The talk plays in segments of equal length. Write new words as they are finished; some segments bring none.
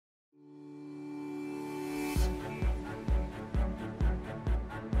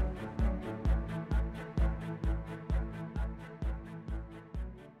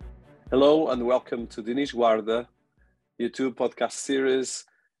Hello and welcome to Dinis Guarda YouTube podcast series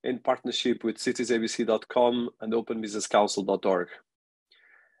in partnership with citiesabc.com and openbusinesscouncil.org.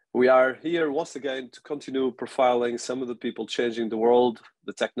 We are here once again to continue profiling some of the people changing the world,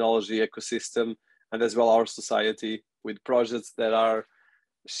 the technology ecosystem, and as well our society with projects that are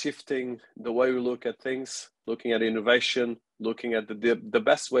shifting the way we look at things, looking at innovation, looking at the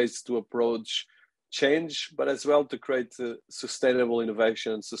best ways to approach change, but as well to create sustainable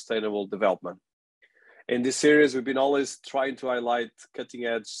innovation and sustainable development. In this series, we've been always trying to highlight cutting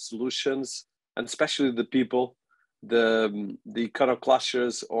edge solutions, and especially the people, the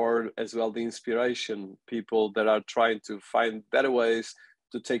iconoclasters, or as well the inspiration people that are trying to find better ways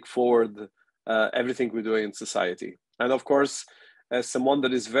to take forward everything we're doing in society. And of course, as someone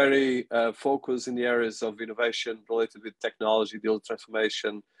that is very focused in the areas of innovation related with technology, digital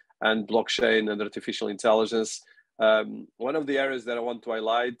transformation, and blockchain and artificial intelligence, one of the areas that I want to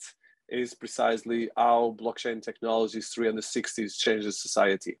highlight is precisely how blockchain technologies 360s changes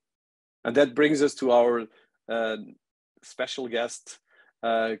society. And that brings us to our special guest,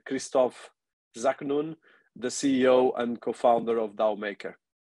 Christoph Zaknun, the CEO and co-founder of DAO Maker.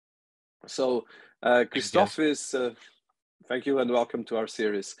 So Christoph is... Thank you and welcome to our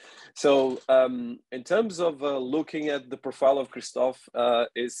series. So in terms of looking at the profile of Christoph,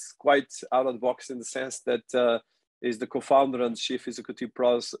 is quite out of the box in the sense that is the co-founder and chief executive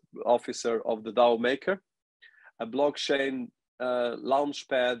officer of the DAO Maker, a blockchain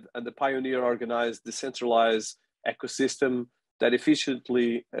launchpad and the pioneer organized decentralized ecosystem that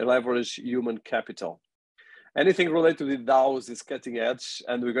efficiently leverage human capital. Anything related with DAOs is cutting edge,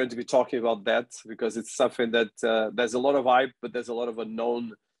 and we're going to be talking about that because it's something that there's a lot of hype, but there's a lot of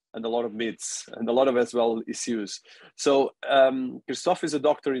unknown and a lot of myths and a lot of as well issues. So Christoph is a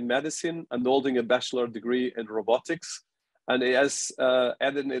doctor in medicine and holding a bachelor degree in robotics, and he has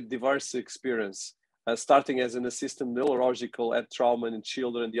had a diverse experience, starting as an assistant neurological head trauma in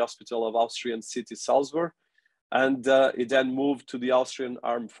children in the Hospital of Austrian city Salzburg, and he then moved to the Austrian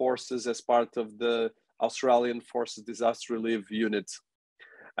Armed Forces as part of the Australian Forces Disaster Relief Unit,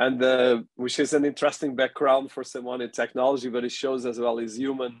 and which is an interesting background for someone in technology, but it shows as well his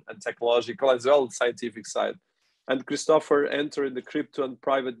human and technological as well as scientific side. And Christopher entered the crypto and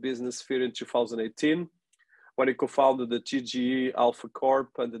private business sphere in 2018 when he co-founded the TGE Alpha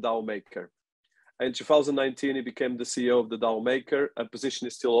Corp and the DAO Maker. In 2019, he became the CEO of the DAO Maker, a position he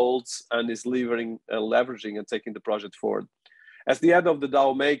still holds and is leveraging and taking the project forward. As the head of the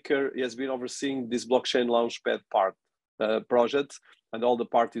DAO Maker, he has been overseeing this blockchain launchpad project and all the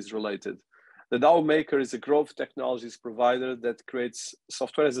parties related. The DAO Maker is a growth technologies provider that creates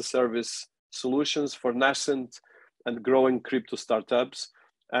software as a service solutions for nascent and growing crypto startups.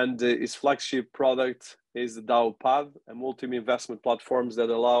 And its flagship product is the DAO Pad, a multi-investment platforms that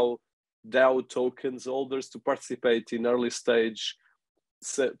allow DAO tokens holders to participate in early stage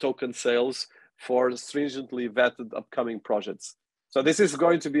token sales for stringently vetted upcoming projects. So this is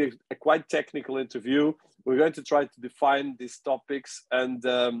going to be a quite technical interview. We're going to try to define these topics, and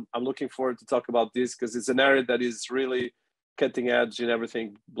I'm looking forward to talk about this because it's an area that is really cutting edge in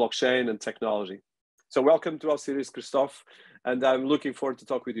everything blockchain and technology. So welcome to our series, Christoph, and I'm looking forward to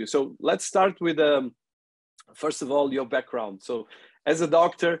talk with you. So let's start with, first of all, your background. So as a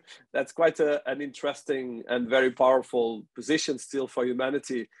doctor, that's quite an interesting and very powerful position still for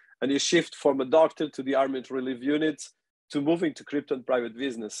humanity. And you shift from a doctor to the Armed Relief Unit to moving to crypto and private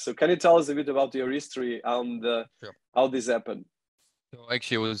business. So can you tell us a bit about your history and Sure. how this happened? So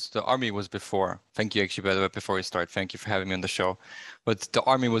actually, the army was before. Thank you, actually, by the way, before we start. Thank you for having me on the show. But the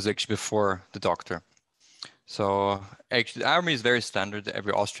army was actually before the doctor. So actually, the army is very standard.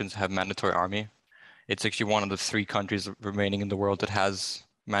 Every Austrians have mandatory army. It's actually one of the 3 countries remaining in the world that has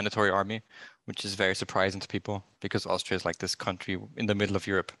mandatory army, which is very surprising to people because Austria is like this country in the middle of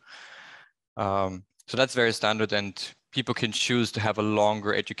Europe. So that's very standard, and people can choose to have a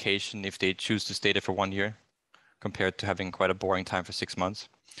longer education if they choose to stay there for 1 year, compared to having quite a boring time for 6 months.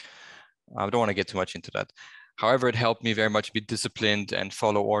 I don't want to get too much into that. However, it helped me very much be disciplined and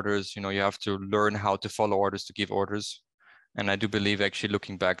follow orders. You know, you have to learn how to follow orders to give orders. And I do believe, actually,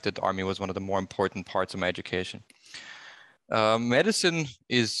 looking back, that the army was one of the more important parts of my education. Medicine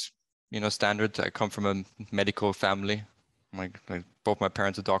is, standard. I come from a medical family. Both my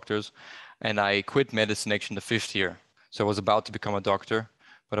parents are doctors. And I quit medicine actually in the 5th year. So I was about to become a doctor,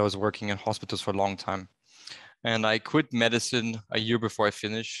 but I was working in hospitals for a long time. And I quit medicine a year before I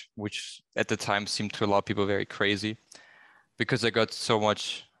finished, which at the time seemed to a lot of people very crazy because I got so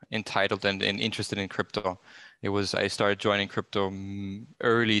much entitled and interested in crypto. I started joining crypto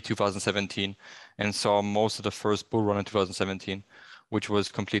early 2017 and saw most of the first bull run in 2017, which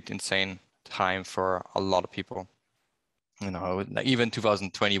was complete insane time for a lot of people. Even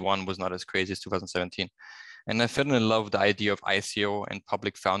 2021 was not as crazy as 2017. And I fell in love with the idea of ICO and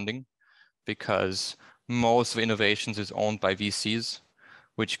public founding, because most of innovations is owned by VCs,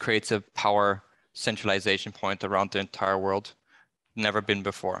 which creates a power centralization point around the entire world. Never been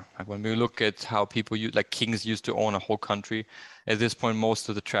before. When we look at how people use, like kings used to own a whole country, at this point, most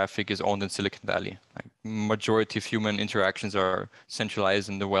of the traffic is owned in Silicon Valley. Like, majority of human interactions are centralized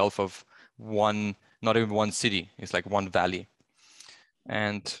in the wealth of one, not even one city. It's like one valley.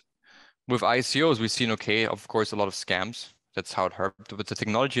 And with ICOs, we've seen, okay, of course, a lot of scams. That's how it hurt. But the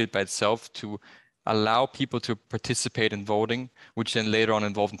technology by itself to allow people to participate in voting, which then later on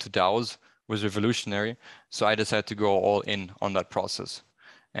evolved into DAOs, was revolutionary. So I decided to go all in on that process.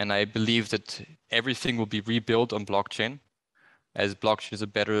 And I believe that everything will be rebuilt on blockchain, as blockchain is a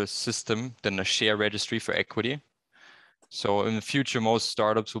better system than a share registry for equity. So in the future, most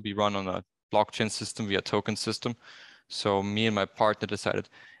startups will be run on a blockchain system via token system. So me and my partner decided,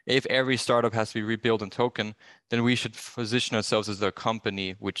 if every startup has to be rebuilt on token, then we should position ourselves as the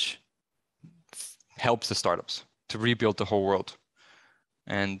company which helps the startups to rebuild the whole world.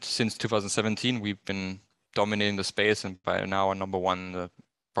 And since 2017, we've been dominating the space, and by now are number one,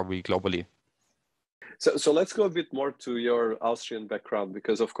 probably globally. So let's go a bit more to your Austrian background,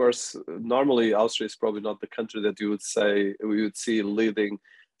 because of course, normally Austria is probably not the country that you would say we would see leading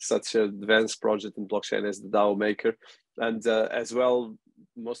such an advanced project in blockchain as the DAO Maker. And as well,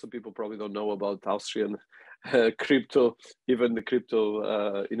 most of the people probably don't know about Austrian crypto, even the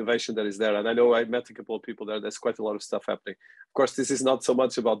crypto innovation that is there. And I know I met a couple of people there. There's quite a lot of stuff happening. Of course, this is not so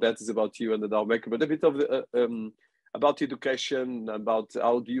much about that. It's about you and the DAO Maker, but a bit of the, about education, about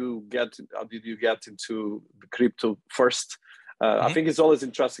how did you get into the crypto first? I think it's always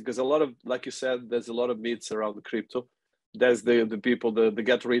interesting because a lot of, like you said, there's a lot of myths around the crypto. There's the people, the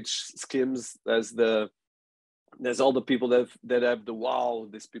get rich schemes. There's all the people that have the wow,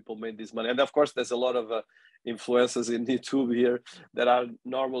 these people made this money. And of course, there's a lot of influencers in YouTube here that are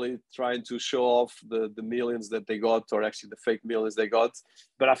normally trying to show off the millions that they got, or actually the fake millions they got.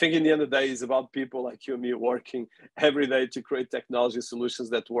 But I think in the end of the day, it's about people like you and me working every day to create technology solutions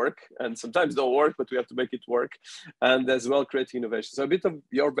that work. And sometimes don't work, but we have to make it work. And as well, creating innovation. So a bit of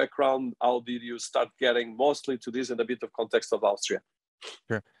your background, how did you start getting mostly to this, and a bit of context of Austria?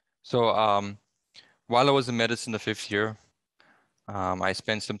 Sure. So while I was in medicine the 5th year, I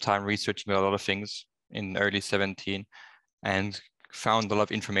spent some time researching a lot of things in early 17 and found a lot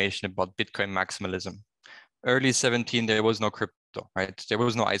of information about Bitcoin maximalism. Early 17, there was no crypto, right? There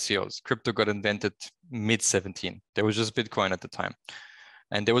was no ICOs. Crypto got invented mid 17. There was just Bitcoin at the time.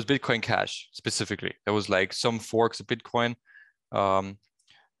 And there was Bitcoin Cash specifically. There was like some forks of Bitcoin.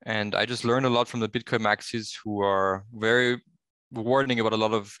 And I just learned a lot from the Bitcoin maxis, who are very warning about a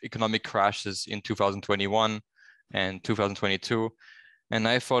lot of economic crashes in 2021 and 2022. And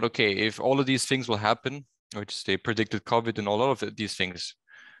I thought, okay, if all of these things will happen, which they predicted COVID and all of these things,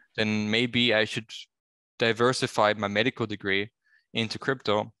 then maybe I should diversify my medical degree into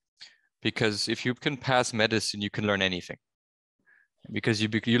crypto, because if you can pass medicine, you can learn anything, because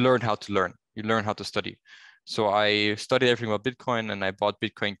you learn how to learn, you learn how to study. So I studied everything about Bitcoin, and I bought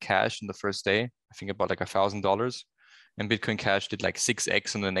Bitcoin Cash in the first day. I think about like $1,000. And Bitcoin Cash did like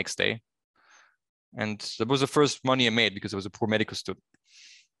 6x on the next day. And that was the first money I made because I was a poor medical student.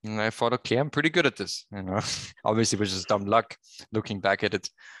 And I thought, okay, I'm pretty good at this. Obviously it was just dumb luck looking back at it.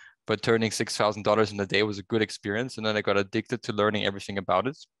 But turning $6,000 in a day was a good experience. And then I got addicted to learning everything about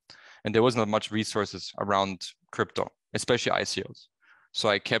it. And there wasn't much resources around crypto, especially ICOs. So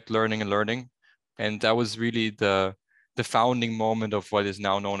I kept learning and learning. And that was really the founding moment of what is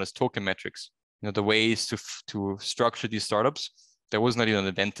now known as token metrics. The ways to structure these startups that was not even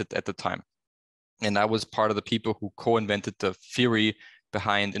invented at the time. And I was part of the people who co-invented the theory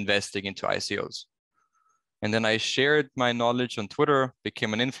behind investing into ICOs. And then I shared my knowledge on Twitter,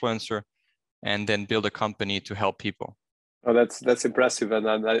 became an influencer, and then built a company to help people. Oh, that's impressive, and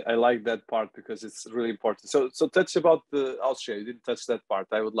I like that part because it's really important. So touch about the Austria. You didn't touch that part.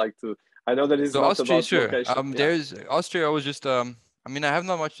 I would like to. I know that it's not Austria, about sure. location. There's Austria. I was just I mean, I have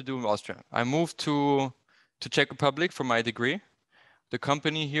not much to do with Austria. I moved to Czech Republic for my degree. The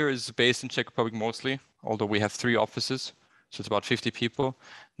company here is based in Czech Republic mostly, although we have 3 offices, so it's about 50 people.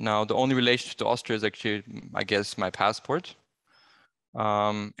 Now, the only relationship to Austria is actually, I guess, my passport.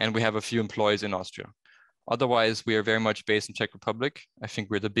 And we have a few employees in Austria. Otherwise, we are very much based in Czech Republic. I think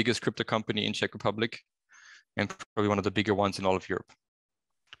we're the biggest crypto company in Czech Republic, and probably one of the bigger ones in all of Europe.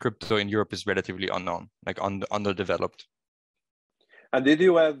 Crypto in Europe is relatively unknown, like underdeveloped. And did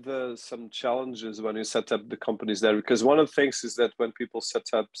you have some challenges when you set up the companies there? Because one of the things is that when people set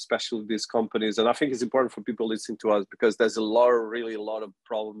up, especially these companies, and I think it's important for people listening to us, because there's really a lot of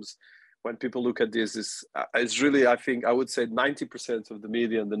problems when people look at this. It's really, I think, I would say 90% of the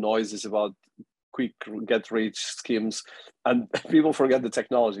media and the noise is about quick get-rich schemes, and people forget the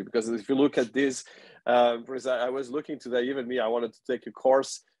technology. Because if you look at this, for example, I was looking today, even me, I wanted to take a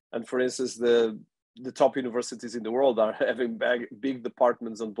course, and for instance, the top universities in the world are having big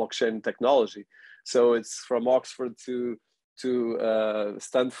departments on blockchain technology. So it's from Oxford to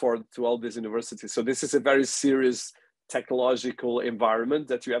Stanford to all these universities. So this is a very serious technological environment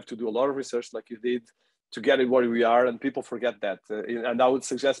that you have to do a lot of research, like you did, to get it where we are, and people forget that. And I would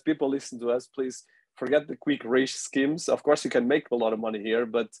suggest people listen to us, please forget the quick rich schemes. Of course, you can make a lot of money here,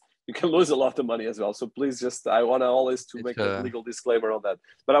 but you can lose a lot of money as well. So please I want to always make a legal disclaimer on that.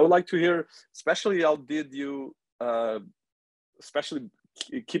 But I would like to hear, especially how did you, especially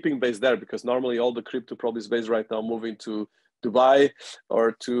keeping based there, because normally all the crypto probably is based right now moving to Dubai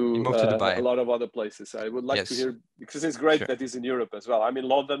or to Dubai. A lot of other places. I would like to hear, because it's great that it's in Europe as well. I'm in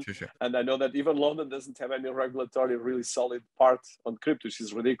London, and I know that even London doesn't have any regulatory really solid part on crypto, which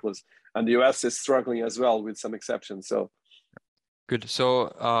is ridiculous. And the US is struggling as well with some exceptions. So good.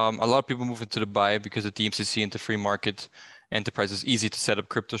 So a lot of people move into Dubai because the DMCC and the free market enterprise is easy to set up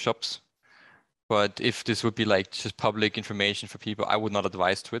crypto shops. But if this would be like just public information for people, I would not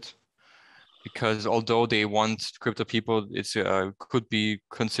advise to it. Because although they want crypto people, it's could be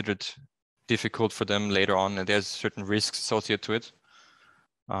considered difficult for them later on, and there's certain risks associated to it.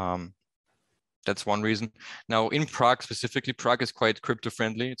 That's one reason. Now in Prague specifically, Prague is quite crypto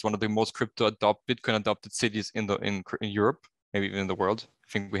friendly. It's one of the most Bitcoin adopted cities in Europe, maybe even in the world.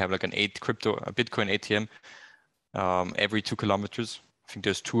 I think we have like a Bitcoin ATM every 2 kilometers. I think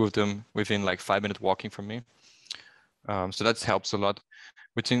there's 2 of them within like 5-minute walking from me. So that helps a lot.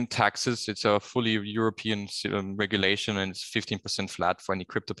 Within taxes, it's a fully European regulation, and it's 15% flat for any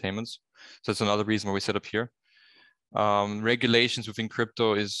crypto payments. So that's another reason why we set up here. Regulations within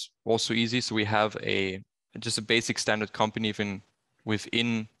crypto is also easy. So we have just a basic standard company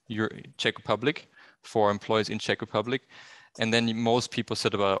within Czech Republic for employees in Czech Republic. And then most people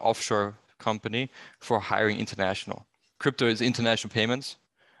set up an offshore company for hiring international. Crypto is international payments,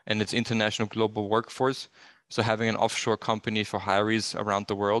 and it's international global workforce. So having an offshore company for hirees around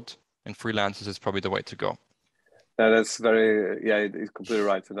the world and freelancers is probably the way to go. That's it's completely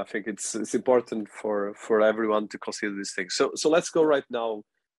right. And I think it's important for everyone to consider these things. So let's go right now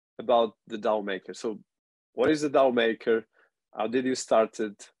about the DAO Maker. So what is the DAO Maker? How did you start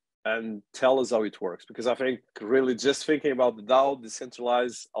it? And tell us how it works. Because I think really just thinking about the DAO,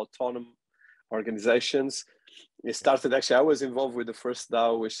 decentralized, autonomous organizations, it started, actually, I was involved with the first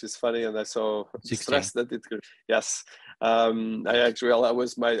DAO, which is funny, and I saw stress that it could. Yes, I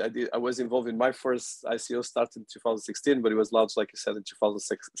was involved in my first ICO, started in 2016, but it was launched, like you said, in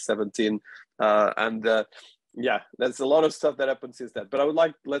 2017. There's a lot of stuff that happened since that. But I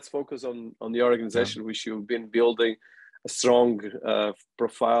would let's focus on the organization, which you've been building a strong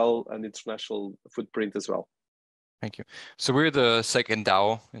profile and international footprint as well. Thank you. So we're the second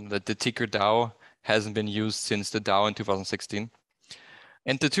DAO, and the ticker DAO hasn't been used since the DAO in 2016.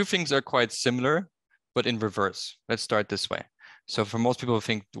 And the two things are quite similar, but in reverse. Let's start this way. So for most people who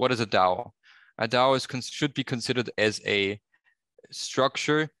think, what is a DAO? A DAO should be considered as a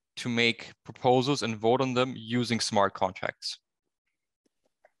structure to make proposals and vote on them using smart contracts.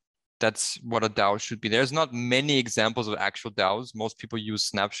 That's what a DAO should be. There's not many examples of actual DAOs. Most people use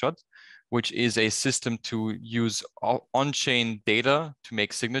Snapshot, which is a system to use on-chain data to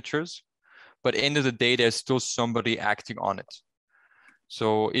make signatures. But at the end of the day, there's still somebody acting on it.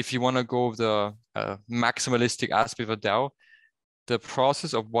 So if you want to go with the maximalistic aspect of a DAO, the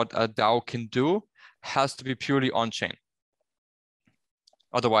process of what a DAO can do has to be purely on-chain.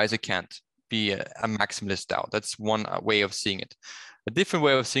 Otherwise, it can't be a maximalist DAO. That's one way of seeing it. A different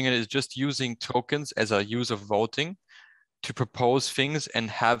way of seeing it is just using tokens as a use of voting to propose things and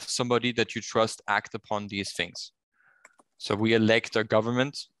have somebody that you trust act upon these things. So we elect our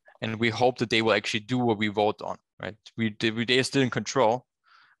government, and we hope that they will actually do what we vote on, right? They are still in control.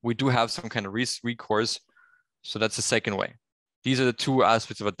 We do have some kind of recourse. So that's the second way. These are the two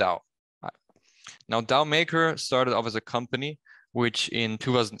aspects of a DAO. Now, DAO Maker started off as a company, which in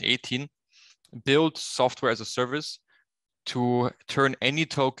 2018 built software as a service to turn any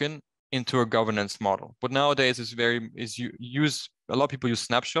token into a governance model. But nowadays a lot of people use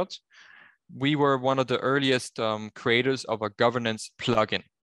Snapshot. We were one of the earliest creators of a governance plugin.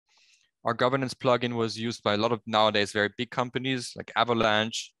 Our governance plugin was used by a lot of nowadays very big companies like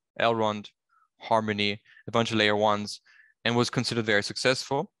Avalanche, Elrond, Harmony, a bunch of layer ones. and was considered very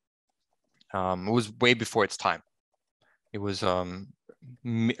successful. It was way before its time. It was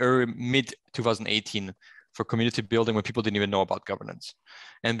mid 2018 for community building when people didn't even know about governance.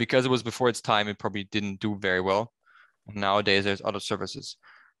 And because it was before its time, it probably didn't do very well. Nowadays, there's other services.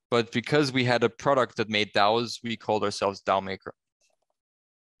 But because we had a product that made DAOs, we called ourselves DAO Maker.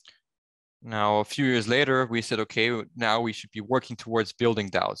 Now, a few years later, we said, okay, now we should be working towards building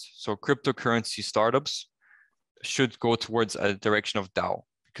DAOs. So cryptocurrency startups should go towards a direction of DAO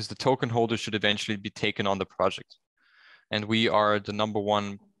because the token holder should eventually be taken on the project. And we are the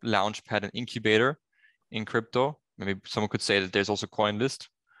 #1 launchpad and incubator in crypto. Maybe someone could say that there's also CoinList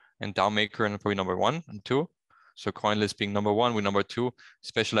and DAO Maker and probably #1 and 2. So CoinList being #1, we're #2,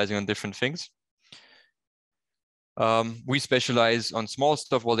 specializing on different things. We specialize on small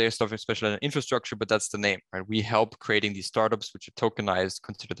stuff, while their stuff is specialized in infrastructure, but that's the name, right? We help creating these startups, which are tokenized,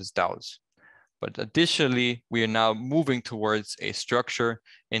 considered as DAOs. But additionally, we are now moving towards a structure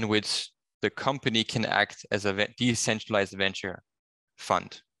in which the company can act as a decentralized venture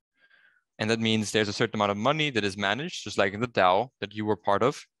fund. And that means there's a certain amount of money that is managed, just like in the DAO that you were part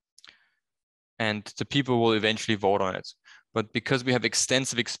of. And the people will eventually vote on it. But because we have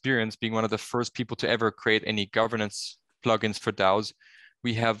extensive experience being one of the first people to ever create any governance plugins for DAOs,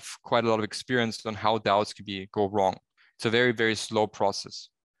 we have quite a lot of experience on how DAOs can go wrong. It's a very, very slow process.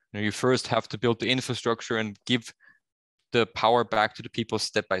 You first have to build the infrastructure and give the power back to the people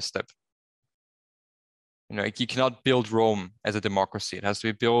step by step. You cannot build Rome as a democracy. It has to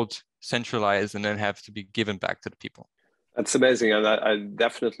be built, centralized, and then have to be given back to the people. That's amazing. And I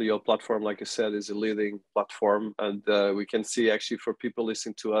definitely, your platform, like you said, is a leading platform. And we can see actually for people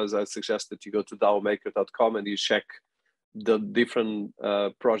listening to us, I suggest that you go to daomaker.com and you check the different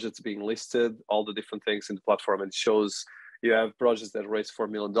projects being listed, all the different things in the platform. And it shows you have projects that raise $4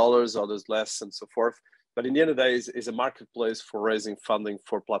 million, others less, and so forth. But in the end of the day, is a marketplace for raising funding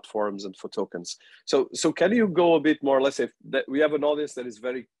for platforms and for tokens. So can you go a bit more, let's say, that we have an audience that is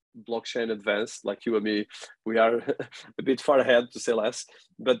very blockchain advanced, like you and me. We are a bit far ahead, to say less,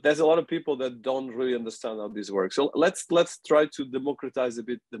 but there's a lot of people that don't really understand how this works. So let's try to democratize a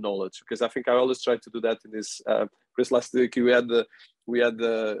bit the knowledge, because I think I always try to do that in this. Chris, last week we had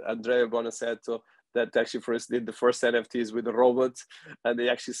Andrea Bonaceto that actually first did the first NFTs with a robot, and they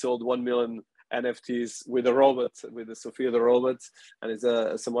actually sold 1 million NFTs with a robot, with the Sophia the robot, and it's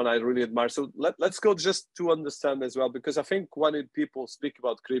someone I really admire. So let's go just to understand as well, because I think when people speak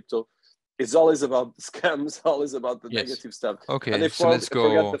about crypto, it's always about scams, always about the negative stuff. Okay, and they so let's go.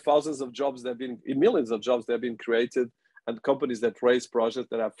 Forget the thousands of jobs that have been, millions of jobs that have been created, and companies that raise projects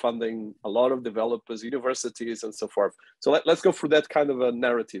that are funding a lot of developers, universities, and so forth. So let's go through that kind of a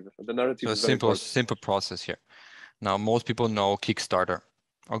narrative. The narrative is very important. Simple process here. Now, most people know Kickstarter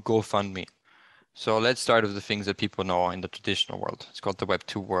or GoFundMe. So let's start with the things that people know in the traditional world. It's called the Web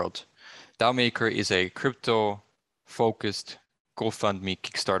 2 world. DAO Maker is a crypto-focused GoFundMe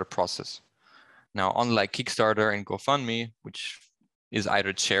Kickstarter process. Now, unlike Kickstarter and GoFundMe, which is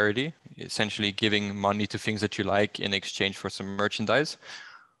either charity, essentially giving money to things that you like in exchange for some merchandise,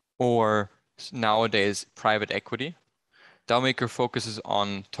 or nowadays private equity, DAO Maker focuses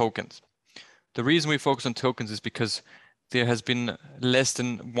on tokens. The reason we focus on tokens is because there has been less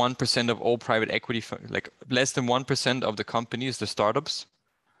than 1% of all private equity, like less than 1% of the companies, the startups,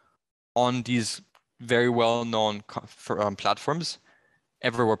 on these very well-known platforms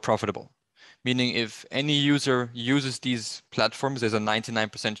ever were profitable. Meaning if any user uses these platforms, there's a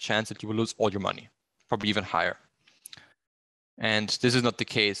 99% chance that you will lose all your money, probably even higher. And this is not the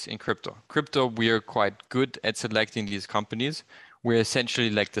case in crypto. Crypto, we are quite good at selecting these companies. We're essentially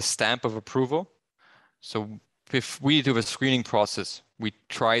like the stamp of approval. So if we do a screening process, we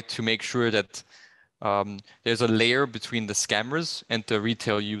try to make sure that there's a layer between the scammers and the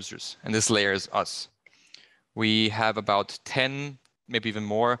retail users, and this layer is us. We have about 10, maybe even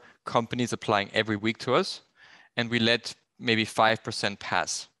more, companies applying every week to us, and we let maybe 5%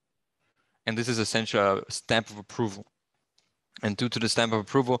 pass. And this is essentially a stamp of approval. And due to the stamp of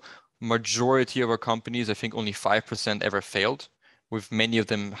approval, majority of our companies, I think only 5% ever failed, with many of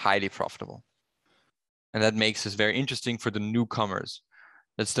them highly profitable. And that makes us very interesting for the newcomers.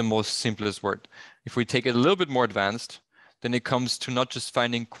 That's the most simplest word. If we take it a little bit more advanced, then it comes to not just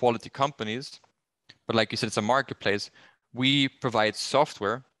finding quality companies, but like you said, it's a marketplace. We provide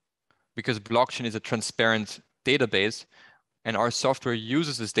software because blockchain is a transparent database, and our software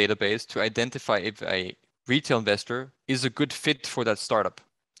uses this database to identify if a retail investor is a good fit for that startup.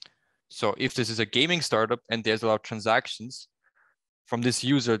 So if this is a gaming startup and there's a lot of transactions from this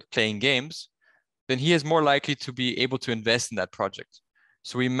user playing games, then he is more likely to be able to invest in that project.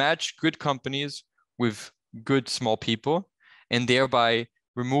 So we match good companies with good small people, and thereby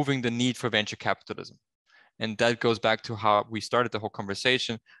removing the need for venture capitalism. And that goes back to how we started the whole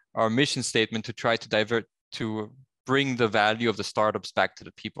conversation, our mission statement to try to bring the value of the startups back to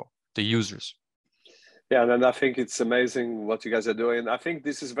the people, the users. Yeah, and I think it's amazing what you guys are doing. I think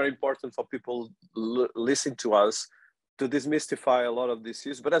this is very important for people listening to us to demystify a lot of these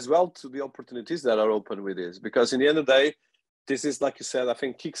issues, but as well to the opportunities that are open with this. Because in the end of the day, this is, like you said, I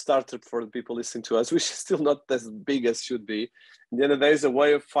think Kickstarter for the people listening to us, which is still not as big as should be. In the end of the day, is a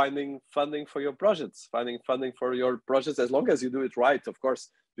way of finding funding for your projects, finding funding for your projects, as long as you do it right, of course.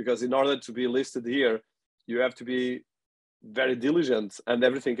 Because in order to be listed here, you have to be very diligent, and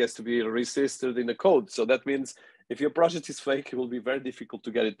everything has to be registered in the code. So that means if your project is fake, it will be very difficult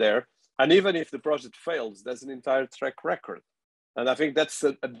to get it there. And even if the project fails, there's an entire track record. And I think that's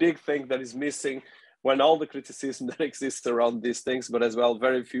a big thing that is missing when all the criticism that exists around these things, but as well,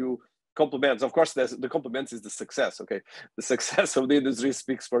 very few compliments. Of course, the compliments is the success, okay? The success of the industry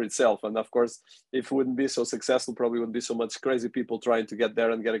speaks for itself. And of course, if it wouldn't be so successful, probably wouldn't be so much crazy people trying to get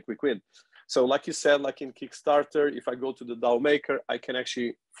there and get a quick win. So like you said, like in Kickstarter, if I go to the DAO Maker, I can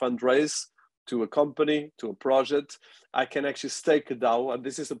actually fundraise to a company, to a project. I can actually stake a DAO. And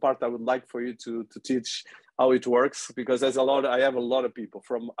this is the part I would like for you to teach how it works, because there's I have a lot of people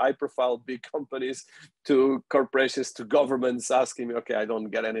from high profile big companies to corporations to governments asking me, okay, I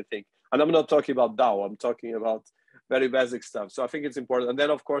don't get anything. And I'm not talking about DAO, I'm talking about very basic stuff. So I think it's important. And then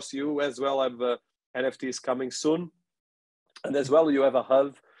of course you as well have NFTs coming soon. And as well, you have a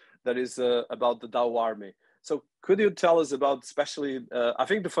hub that is about the DAO army. So could you tell us about, especially, I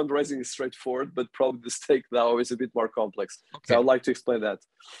think the fundraising is straightforward, but probably the stake DAO is a bit more complex. Okay. So I'd like to explain that.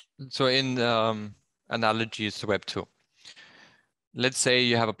 So in analogies to Web 2, let's say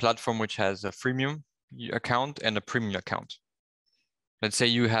you have a platform which has a freemium account and a premium account. Let's say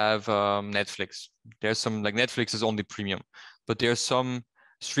you have Netflix. There's some, like Netflix is only premium, but there's some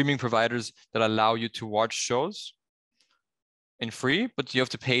streaming providers that allow you to watch shows in free, but you have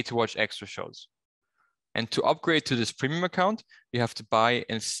to pay to watch extra shows. And to upgrade to this premium account, you have to buy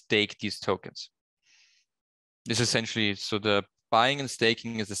and stake these tokens. This essentially, so the buying and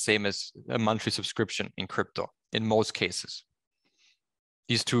staking is the same as a monthly subscription in crypto in most cases.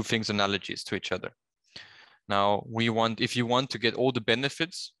 These two things are analogies to each other. Now, if you want to get all the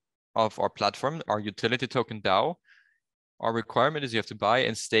benefits of our platform, our utility token DAO, our requirement is you have to buy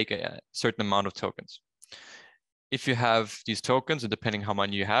and stake a certain amount of tokens. If you have these tokens, and depending how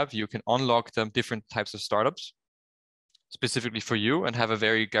many you have, you can unlock them different types of startups specifically for you and have a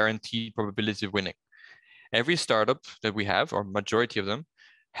very guaranteed probability of winning. Every startup that we have, or majority of them,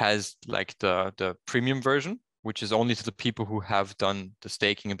 has like the premium version, which is only to the people who have done the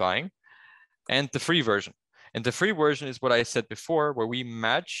staking and buying, and the free version. And the free version is what I said before, where we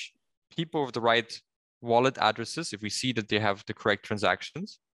match people with the right wallet addresses, if we see that they have the correct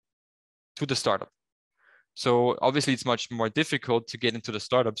transactions, to the startup. So obviously it's much more difficult to get into the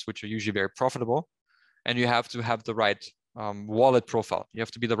startups, which are usually very profitable. And you have to have the right wallet profile. You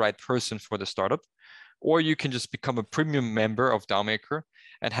have to be the right person for the startup. Or you can just become a premium member of DAO Maker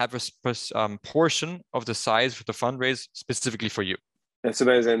and have a portion of the size for the fundraise specifically for you. That's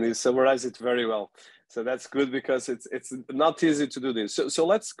amazing. You summarize it very well. So that's good, because it's not easy to do this. So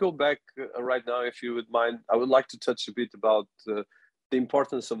let's go back right now, if you would mind. I would like to touch a bit about the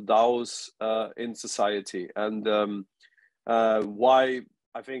importance of DAOs in society, and why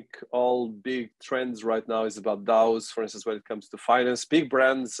I think all big trends right now is about DAOs. For instance, when it comes to finance, big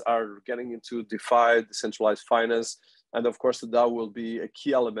brands are getting into DeFi, decentralized finance. And of course, the DAO will be a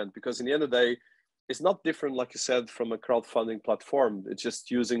key element, because in the end of the day, it's not different, like you said, from a crowdfunding platform. It's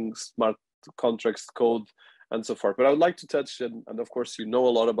just using smart contracts, code, and so forth. But I would like to touch, and of course, you know a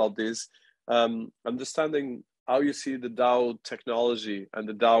lot about this, understanding how you see the DAO technology and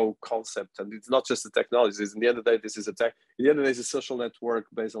the DAO concept. And it's not just the technology. In the end of the day, this is in the end of the day, it's a social network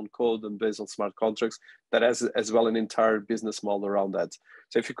based on code and based on smart contracts that has as well an entire business model around that.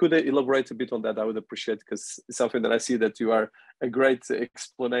 So if you could elaborate a bit on that, I would appreciate it, because it's something that I see that you are a great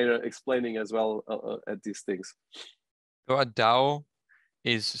explaining as well at these things. So a DAO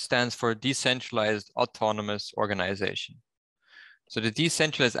stands for decentralized autonomous organization. So the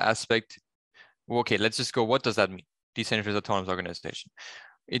decentralized aspect, okay, let's just go, what does that mean? Decentralized autonomous organization.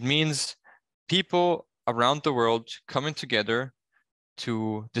 It means people around the world coming together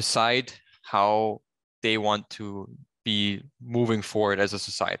to decide how they want to be moving forward as a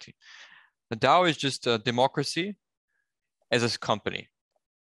society. The DAO is just a democracy as a company.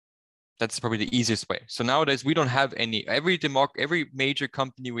 That's probably the easiest way. So nowadays we don't have every major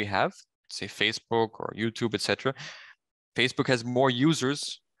company we have, say Facebook or YouTube, etc. Facebook has more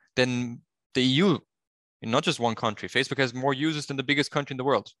users than the EU in not just one country. Facebook has more users than the biggest country in the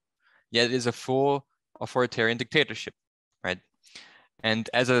world. Yet it is a full authoritarian dictatorship, right? And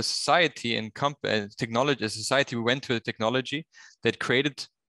as a society and technology, as a society, we went to a technology that created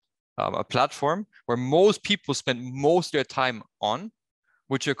a platform where most people spend most of their time on,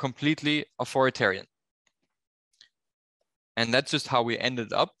 which are completely authoritarian. And that's just how we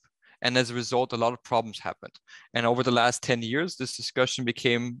ended up. And as a result, a lot of problems happened. And over the last 10 years, this discussion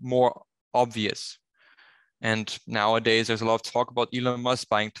became more obvious. And nowadays, there's a lot of talk about Elon Musk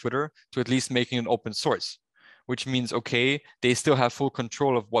buying Twitter to at least making it open source, which means, okay, they still have full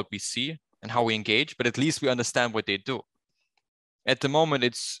control of what we see and how we engage, but at least we understand what they do. At the moment,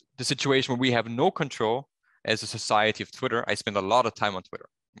 it's the situation where we have no control as a society of Twitter. I spend a lot of time on Twitter,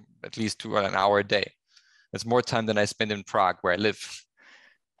 at least an hour a day. That's more time than I spend in Prague, where I live.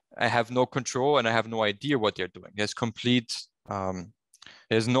 I have no control and I have no idea what they're doing. There's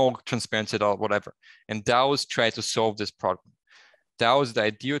there's no transparency at all, whatever. And DAOs try to solve this problem. DAO is the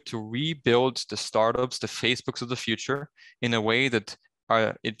idea to rebuild the startups, the Facebooks of the future, in a way that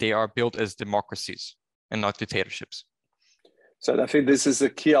they are built as democracies and not dictatorships. So I think this is a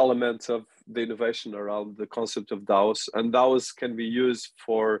key element of the innovation around the concept of DAOs. And DAOs can be used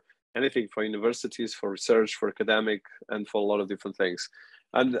for anything, for universities, for research, for academic, and for a lot of different things.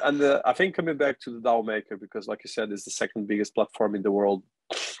 And I think coming back to the DAO Maker, because like you said, it's the second biggest platform in the world.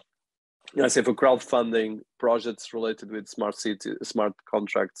 I say for crowdfunding projects related with smart city, smart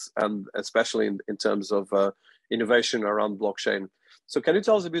contracts, and especially in terms of innovation around blockchain. So can you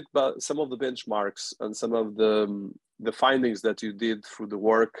tell us a bit about some of the benchmarks and some of the findings that you did through the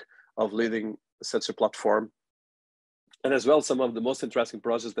work of leading such a platform? And as well, some of the most interesting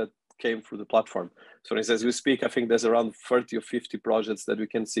projects that came through the platform. So as we speak, I think there's around 30 or 50 projects that we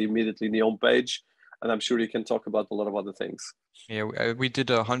can see immediately in the homepage. And I'm sure you can talk about a lot of other things. Yeah, we did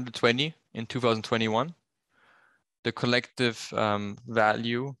 120 in 2021. The collective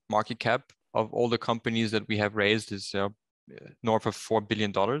value market cap of all the companies that we have raised is north of $4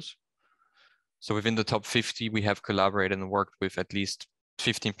 billion. So within the top 50, we have collaborated and worked with at least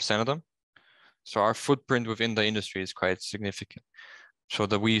 15% of them. So our footprint within the industry is quite significant. So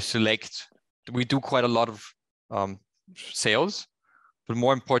that we do quite a lot of sales, but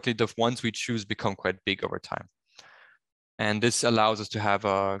more importantly, the ones we choose become quite big over time. And this allows us to have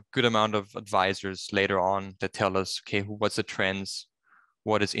a good amount of advisors later on that tell us, okay, what's the trends,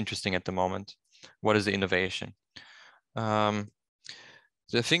 what is interesting at the moment, what is the innovation. The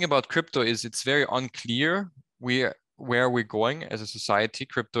thing about crypto is it's very unclear where we're going as a society.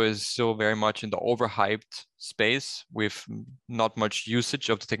 Crypto is still very much in the overhyped space with not much usage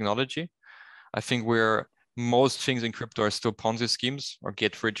of the technology. I think most things in crypto are still Ponzi schemes or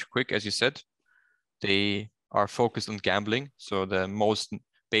get rich quick, as you said. They are focused on gambling, so the most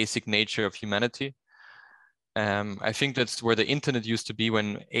basic nature of humanity. I think that's where the internet used to be,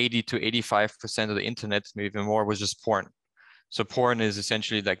 when 80 to 85% of the internet, maybe even more, was just porn. So porn is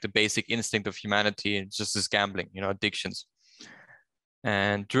essentially like the basic instinct of humanity, and just this gambling, addictions.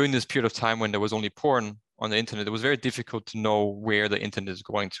 And during this period of time when there was only porn on the internet, it was very difficult to know where the internet is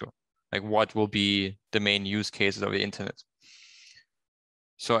going to, like what will be the main use cases of the internet.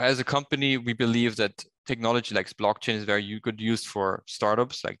 So as a company, we believe that technology like blockchain is very good used for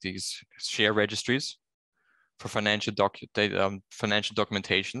startups, like these share registries, for financial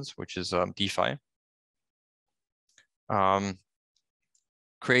documentations, which is DeFi.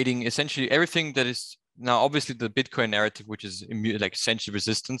 Creating essentially everything that is now, obviously the Bitcoin narrative, which is like essentially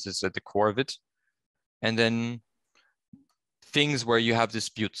resistance, is at the core of it. And then things where you have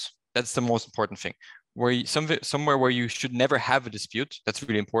disputes. That's the most important thing. Somewhere where you should never have a dispute. That's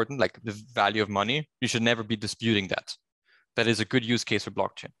really important, like the value of money. You should never be disputing that. That is a good use case for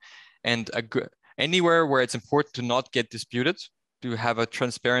blockchain. And anywhere where it's important to not get disputed, to have a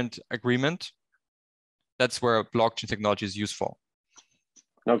transparent agreement, that's where blockchain technology is useful.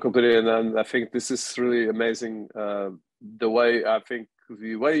 No, completely. And I think this is really amazing. The way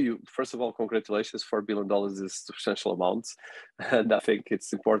you, first of all, congratulations, $4 billion is a substantial amount. And I think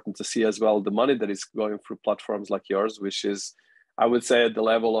it's important to see as well the money that is going through platforms like yours, which is, I would say, at the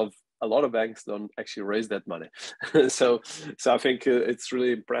level of a lot of banks don't actually raise that money. so I think it's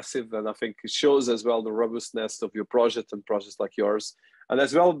really impressive. And I think it shows as well the robustness of your project and projects like yours, and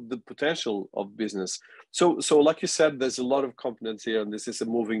as well the potential of business. So like you said, there's a lot of components here, and this is a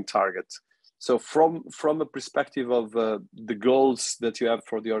moving target. So from a perspective of the goals that you have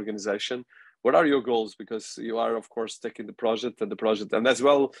for the organization, what are your goals? Because you are, of course, taking the project, and as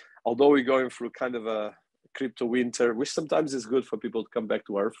well, although we're going through kind of a crypto winter, which sometimes is good for people to come back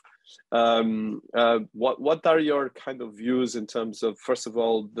to earth. What are your kind of views in terms of, first of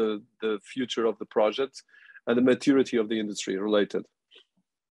all, the future of the project and the maturity of the industry related?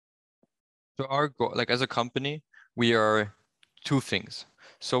 So our goal, like as a company, we are two things.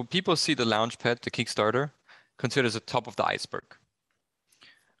 So people see the launchpad, the Kickstarter, considered as the top of the iceberg.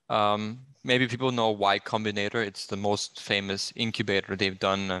 Maybe people know Y Combinator. It's the most famous incubator. They've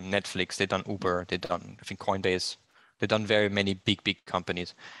done Netflix, they've done Uber, they've done, I think, Coinbase. They've done very many big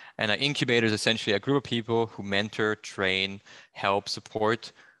companies. And an incubator is essentially a group of people who mentor, train, help,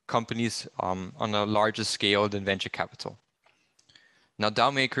 support companies on a larger scale than venture capital. Now,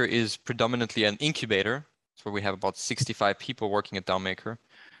 DAO Maker is predominantly an incubator. So we have about 65 people working at DAO Maker.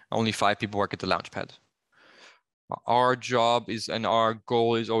 Only 5 people work at the Launchpad. Our job is, and our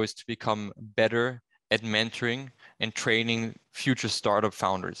goal is always to become better at mentoring and training future startup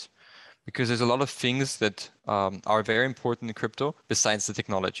founders, because there's a lot of things that are very important in crypto besides the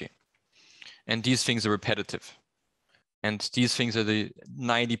technology. And these things are repetitive. And these things are the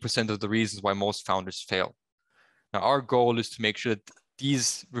 90% of the reasons why most founders fail. Now, our goal is to make sure that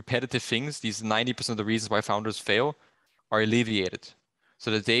these repetitive things, these 90% of the reasons why founders fail, are alleviated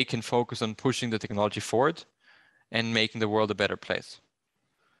so that they can focus on pushing the technology forward and making the world a better place.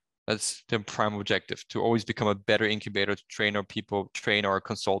 That's the prime objective, to always become a better incubator, to train our people, train our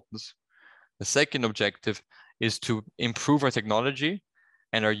consultants. The second objective is to improve our technology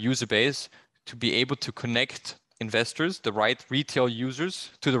and our user base to be able to connect investors, the right retail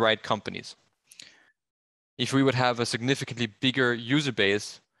users, to the right companies. If we would have a significantly bigger user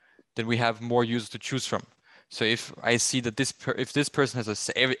base, then we have more users to choose from. So if I see that if this person has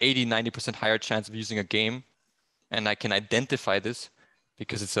a 80-90% higher chance of using a game, and I can identify this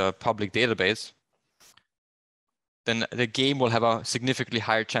because it's a public database, then the game will have a significantly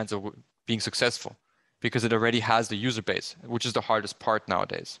higher chance of being successful because it already has the user base, which is the hardest part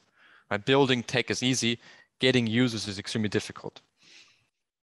nowadays. Building tech is easy, getting users is extremely difficult.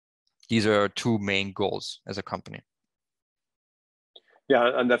 These are our two main goals as a company.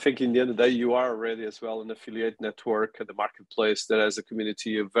 Yeah, and I think in the end of the day, you are already as well an affiliate network at the marketplace that has a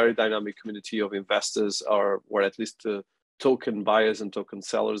community, a very dynamic community of investors, or at least token buyers and token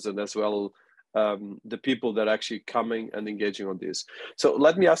sellers, and as well the people that are actually coming and engaging on this. So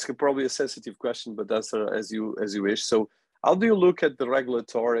let me ask you probably a sensitive question, but answer as you wish. So how do you look at the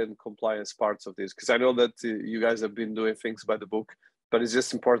regulatory and compliance parts of this? Because I know that you guys have been doing things by the book, but it's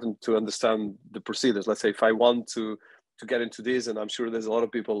just important to understand the procedures. Let's say if I want to get into this, and I'm sure there's a lot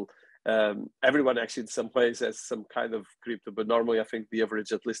of people, everyone actually in some ways has some kind of crypto, but normally I think the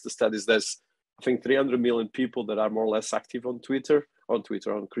average, at least the studies, there's I think 300 million people that are more or less active on crypto,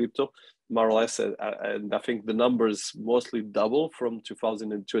 more or less, and I think the numbers mostly double from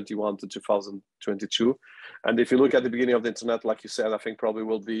 2021 to 2022. And if you look at the beginning of the internet, like you said, I think probably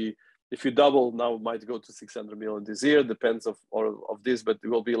will be, if you double now, it might go to 600 million this year, depends of this, but it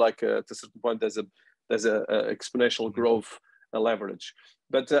will be like at a certain point there's a exponential growth leverage.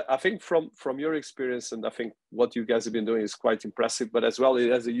 But I think from your experience, and I think what you guys have been doing is quite impressive, but as well, it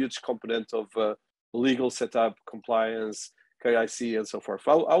has a huge component of legal setup, compliance, KYC, and so forth.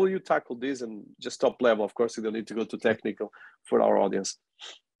 How will you tackle this? And just top level, of course, you don't need to go to technical for our audience.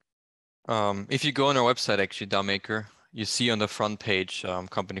 If you go on our website, actually, DAO Maker, you see on the front page a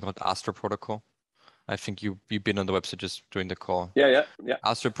company called Astra Protocol. I think you've been on the website just during the call. Yeah.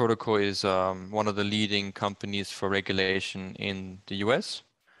 Astra Protocol is one of the leading companies for regulation in the US.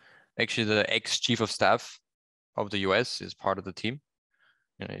 Actually, the ex-chief of staff of the US is part of the team.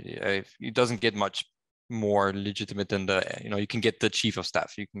 It doesn't get much more legitimate than you can get the chief of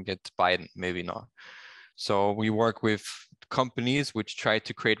staff. You can get Biden, maybe not. So we work with companies which try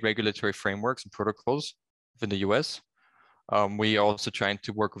to create regulatory frameworks and protocols within the US. We also trying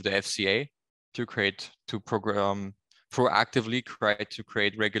to work with the FCA to proactively try to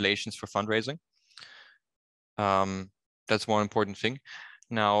create regulations for fundraising. That's one important thing.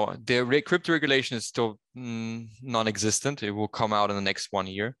 Now, the crypto regulation is still non-existent. It will come out in the next 1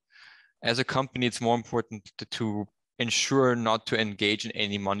 year. As a company, it's more important to ensure not to engage in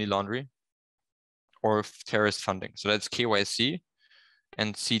any money laundering or terrorist funding. So that's KYC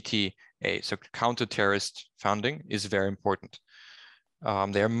and CTA. So counter-terrorist funding is very important.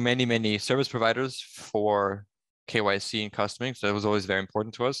 There are many service providers for KYC and customing, so that was always very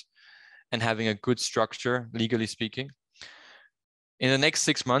important to us. And having a good structure, legally speaking. In the next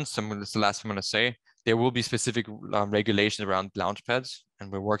 6 months, this is the last thing I'm going to say, there will be specific regulations around launchpads,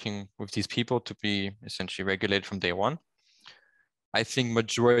 and we're working with these people to be essentially regulated from day one. I think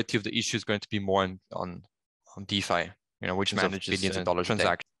majority of the issue is going to be more on DeFi, which manages billions of dollars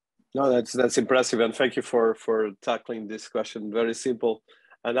transactions. No, that's impressive, and thank you for tackling this question. Very simple,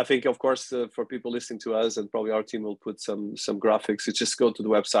 and I think, of course, for people listening to us, and probably our team will put some graphics. You just go to the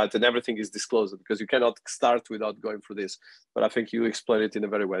website, and everything is disclosed because you cannot start without going through this. But I think you explain it in a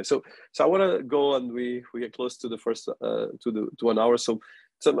very way. So I want to go, and we get close to the first to 1 hour. So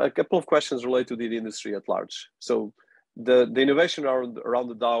a couple of questions related to the industry at large. So the innovation around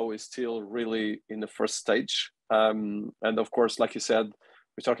the DAO is still really in the first stage, and of course, like you said,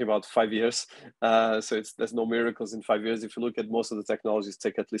 we're talking about 5 years. So there's no miracles in 5 years. If you look at most of the technologies,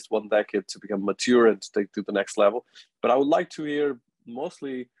 take at least 1 decade to become mature and to take to the next level. But I would like to hear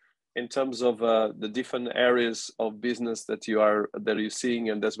mostly in terms of the different areas of business that you're seeing,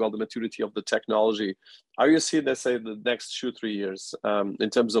 and as well the maturity of the technology. How you see, let's say, the next 2-3 years in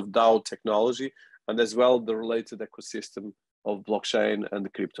terms of DAO technology, and as well the related ecosystem of blockchain and the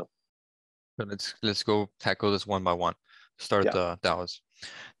crypto. So let's go tackle this one by one. Start the DAOs.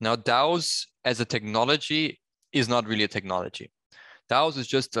 Now, DAOs as a technology is not really a technology. DAOs is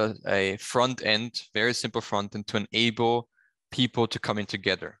just a front end, very simple front end to enable people to come in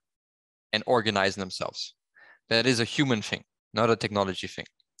together and organize themselves. That is a human thing, not a technology thing.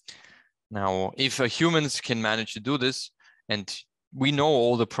 Now, if humans can manage to do this, and we know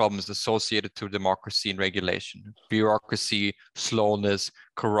all the problems associated to democracy and regulation, bureaucracy, slowness,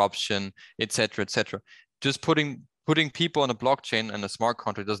 corruption, etc., etc. Just putting people on a blockchain and a smart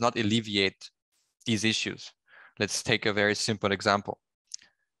contract does not alleviate these issues. Let's take a very simple example.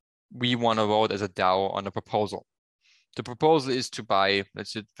 We want to vote as a DAO on a proposal. The proposal is to buy,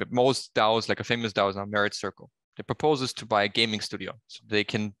 let's say, most DAOs, like a famous DAO is now Merit Circle. The proposal is to buy a gaming studio so they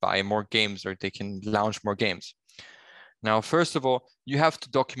can buy more games or they can launch more games. Now, first of all, you have to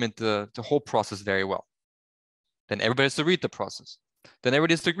document the whole process very well. Then everybody has to read the process. Then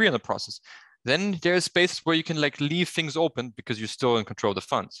everybody has to agree on the process. Then there's spaces where you can leave things open because you're still in control of the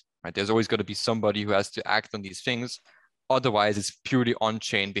funds, right? There's always got to be somebody who has to act on these things. Otherwise, it's purely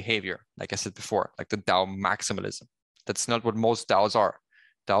on-chain behavior, like I said before, like the DAO maximalism. That's not what most DAOs are.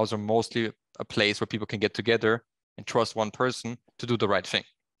 DAOs are mostly a place where people can get together and trust one person to do the right thing.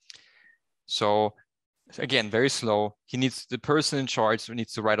 So again, very slow. The person in charge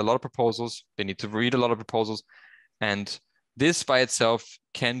needs to write a lot of proposals. They need to read a lot of proposals. And this by itself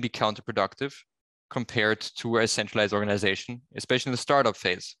can be counterproductive compared to a centralized organization, especially in the startup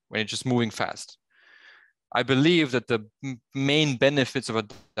phase when it's just moving fast. I believe that the main benefits of a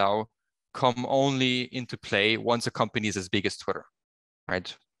DAO come only into play once a company is as big as Twitter,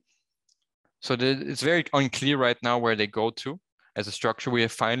 right? So it's very unclear right now where they go to as a structure. We are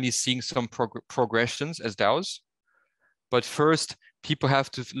finally seeing some progressions as DAOs. But first, people have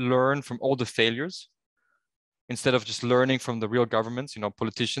to learn from all the failures. Instead of just learning from the real governments,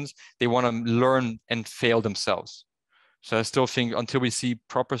 politicians, they want to learn and fail themselves. So I still think until we see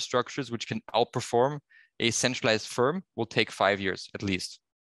proper structures which can outperform a centralized firm will take 5 years at least.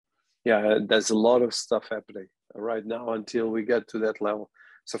 Yeah, there's a lot of stuff happening right now until we get to that level.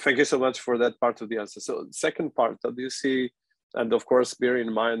 So thank you so much for that part of the answer. So second part, how do you see, and of course, bear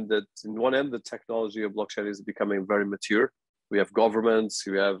in mind that in one end, the technology of blockchain is becoming very mature. We have governments,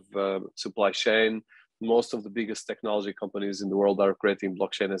 we have supply chain. Most of the biggest technology companies in the world are creating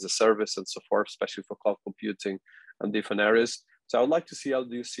blockchain as a service and so forth, especially for cloud computing and different areas. So I would like to see, how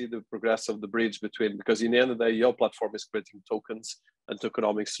do you see the progress of the bridge between, because in the end of the day, your platform is creating tokens and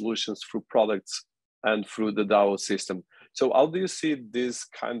tokenomic solutions through products and through the DAO system. So how do you see this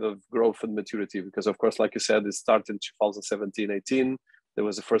kind of growth and maturity? Because of course, like you said, it started in 2017, 18. There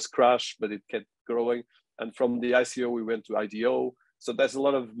was a first crash, but it kept growing. And from the ICO, we went to IDO. So there's a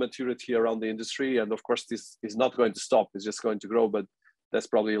lot of maturity around the industry. And of course, this is not going to stop. It's just going to grow, but there's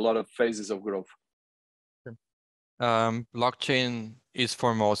probably a lot of phases of growth. Blockchain is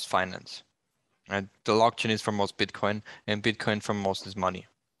for most finance. Right? The blockchain is for most Bitcoin, and Bitcoin for most is money.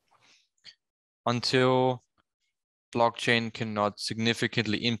 Until blockchain cannot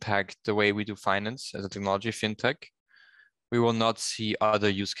significantly impact the way we do finance as a technology fintech, we will not see other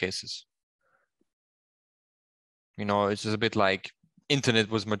use cases. It's just a bit like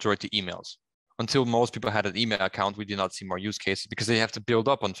internet was majority emails. Until most people had an email account, we did not see more use cases because they have to build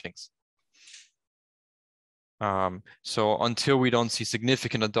up on things. So until we don't see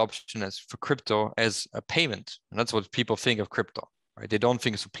significant adoption as for crypto as a payment, and that's what people think of crypto, right? They don't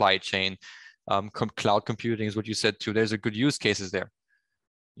think supply chain, cloud computing is what you said too. There's a good use cases there.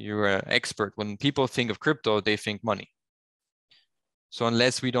 You're an expert. When people think of crypto, they think money. So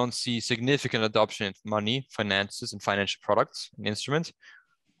unless we don't see significant adoption in money, finances, and financial products and instruments,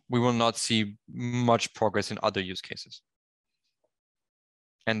 we will not see much progress in other use cases.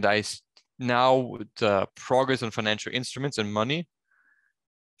 And now with the progress on financial instruments and money,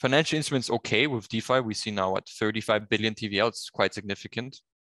 Financial instruments, okay, with DeFi, we see now at 35 billion TVL, it's quite significant,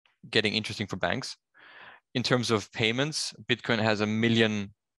 getting interesting for banks. In terms of payments, Bitcoin has 1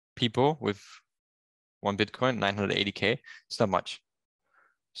 million people with 1 Bitcoin, 980K, it's not much.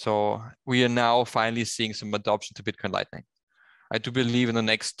 So we are now finally seeing some adoption to Bitcoin Lightning. I do believe in the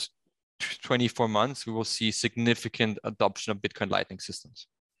next 24 months, we will see significant adoption of Bitcoin Lightning systems.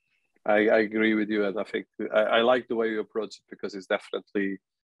 I agree with you. And I think I like the way you approach it, because it's definitely,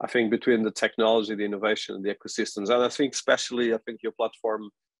 I think, between the technology, the innovation, and the ecosystems. And I think especially, I think your platform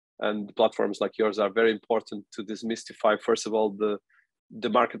and platforms like yours are very important to demystify, first of all, the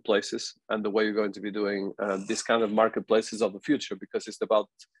marketplaces and the way you're going to be doing this kind of marketplaces of the future, because it's about,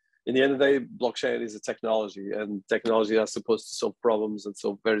 in the end of the day, blockchain is a technology, and technology is supposed to solve problems and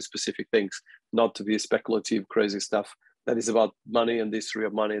solve very specific things, not to be speculative, crazy stuff. That is about money and the history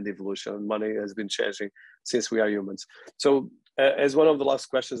of money and evolution. And money has been changing since we are humans. So as one of the last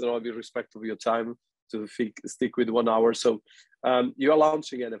questions, and I'll be respectful of your time to stick with 1 hour. So you are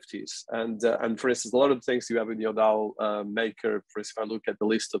launching NFTs. And for instance, a lot of things you have in your DAO Maker, for instance, if I look at the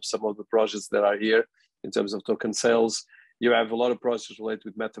list of some of the projects that are here in terms of token sales, you have a lot of projects related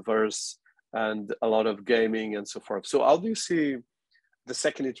with metaverse and a lot of gaming and so forth. So how do you see the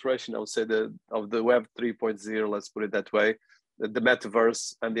second iteration, I would say, of the Web 3.0, let's put it that way, the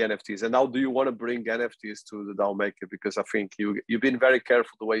metaverse and the NFTs? And how do you want to bring NFTs to the DAO Maker? Because I think you've been very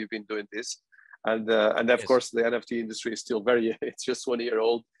careful the way you've been doing this. And of Yes. course, the NFT industry is still it's just 1 year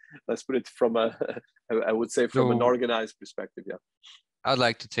old. Let's put it from I would say from an organized perspective, yeah. I'd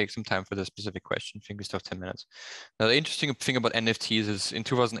like to take some time for this specific question. I think we still have 10 minutes. Now, the interesting thing about NFTs is in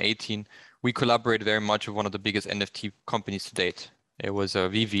 2018, we collaborated very much with one of the biggest NFT companies to date. It was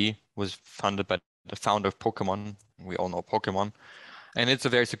VV, was founded by the founder of Pokemon. We all know Pokemon. And it's a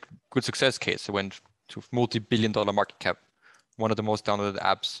very good success case. It went to multi-billion-dollar market cap, one of the most downloaded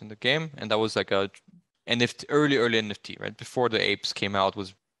apps in the game. And that was like a NFT, early NFT, right? Before the apes came out,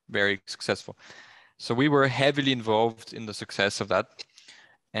 was very successful. So we were heavily involved in the success of that,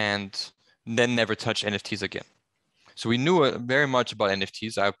 and then never touched NFTs again. So we knew very much about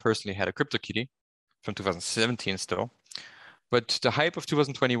NFTs. I personally had a CryptoKitty from 2017 still. But the hype of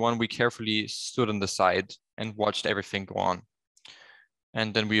 2021, we carefully stood on the side and watched everything go on.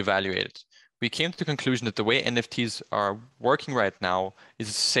 And then we evaluated. We came to the conclusion that the way NFTs are working right now is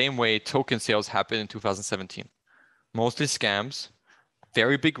the same way token sales happened in 2017. Mostly scams,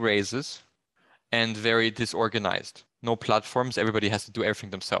 very big raises, and very disorganized. No platforms, everybody has to do everything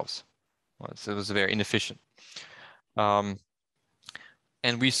themselves. So it was very inefficient.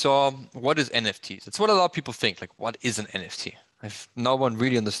 And we saw, what is NFTs? It's what a lot of people think, like, what is an NFT? No one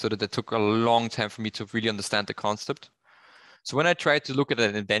really understood it. It took a long time for me to really understand the concept. So when I tried to look at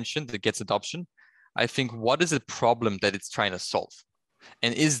an invention that gets adoption, I think, what is the problem that it's trying to solve?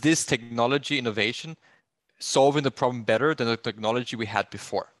 And is this technology innovation solving the problem better than the technology we had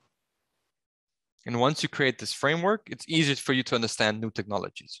before? And once you create this framework, it's easier for you to understand new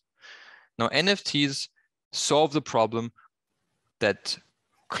technologies. Now, NFTs solve the problem that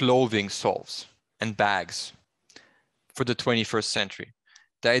clothing solves and bags for the 21st century.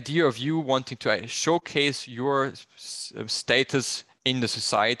 The idea of you wanting to showcase your status in the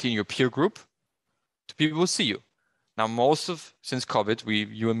society, in your peer group, to people who see you. Now, since COVID,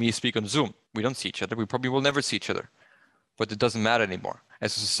 you and me speak on Zoom. We don't see each other. We probably will never see each other, but it doesn't matter anymore.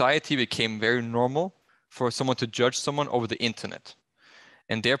 As a society, it became very normal for someone to judge someone over the internet.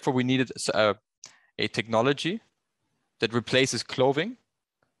 And therefore, we needed a technology that replaces clothing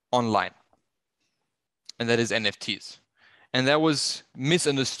online. And that is NFTs. And that was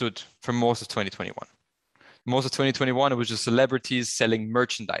misunderstood for most of 2021. Most of 2021, it was just celebrities selling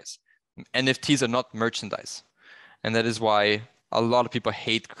merchandise. NFTs are not merchandise. And that is why a lot of people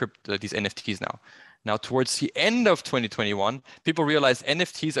hate these NFTs now. Now, towards the end of 2021, people realized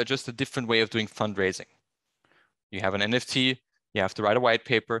NFTs are just a different way of doing fundraising. You have an NFT, you have to write a white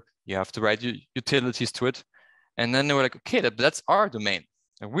paper, you have to write utilities to it. And then they were like, okay, that's our domain.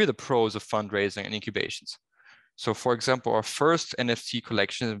 And we're the pros of fundraising and incubations. So for example, our first NFT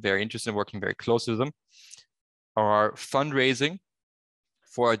collection, I'm very interested in working very closely with them, are fundraising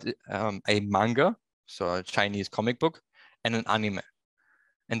for a manga, so a Chinese comic book, and an anime.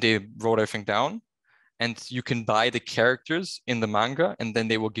 And they wrote everything down. And you can buy the characters in the manga, and then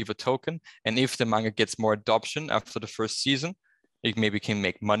they will give a token. And if the manga gets more adoption after the first season, it maybe can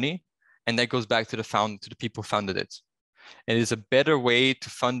make money. And that goes back to the people who founded it. It is a better way to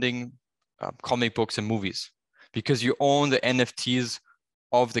funding comic books and movies, because you own the NFTs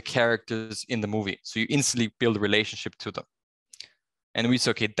of the characters in the movie. So you instantly build a relationship to them. And we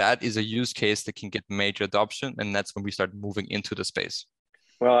said, okay, that is a use case that can get major adoption. And that's when we start moving into the space.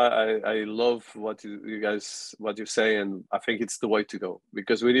 Well, I love what you guys, what you say, and I think it's the way to go,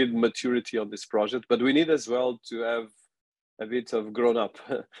 because we need maturity on this project, but we need as well to have a bit of grown up,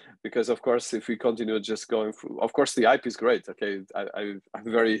 because of course, if we continue just going through, of course, the IP is great. Okay, I'm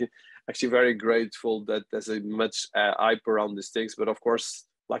actually very grateful that there's a much hype around these things, but of course,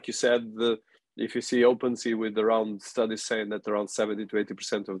 like you said, if you see OpenSea with around studies saying that around 70 to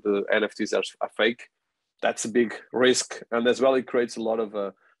 80% of the NFTs are fake, that's a big risk, and as well, it creates a lot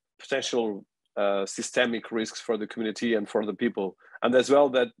of potential systemic risks for the community and for the people, and as well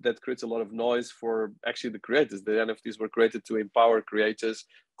that creates a lot of noise for actually the creators. The NFTs were created to empower creators,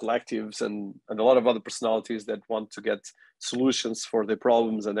 collectives, and a lot of other personalities that want to get solutions for their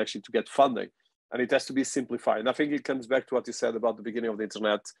problems and actually to get funding, and it has to be simplified. And I think it comes back to what you said about the beginning of the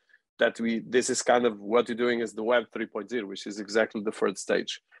internet, that this is kind of what you're doing is the Web 3.0, which is exactly the third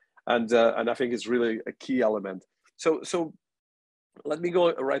stage. And I think it's really a key element. So let me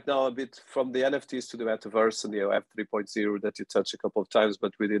go right now a bit from the NFTs to the metaverse and the Web 3.0 that you touched a couple of times,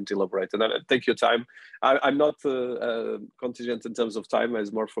 but we didn't elaborate. And then take your time. I'm not contingent in terms of time.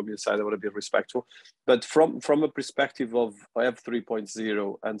 It's more from your side. I want to be respectful. But from a perspective of Web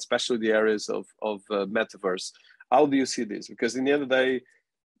 3.0 and especially the areas of metaverse, how do you see this? Because in the end of the day,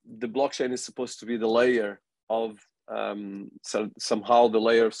 the blockchain is supposed to be the layer of so somehow the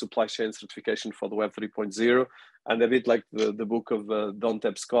layer of supply chain certification for the Web 3.0, and a bit like the book of Don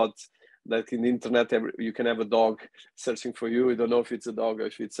Tep Scott, that in the internet you can have a dog searching for you. You don't know if it's a dog or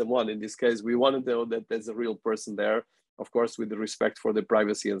if it's someone. In this case, we want to know that there's a real person there, of course, with the respect for the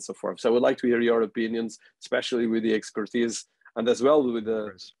privacy and so forth. So I would like to hear your opinions, especially with the expertise and as well with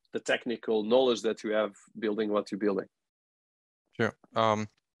the technical knowledge that you have building what you're building. Sure.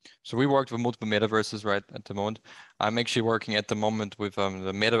 So we worked with multiple metaverses right at the moment. I'm actually working at the moment with a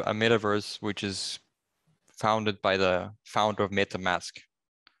metaverse which is founded by the founder of MetaMask.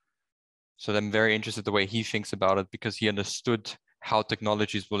 So I'm very interested the way he thinks about it, because he understood how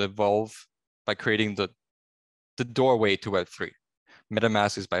technologies will evolve by creating the doorway to Web3.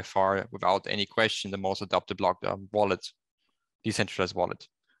 MetaMask is by far, without any question, the most adopted wallet, decentralized wallet.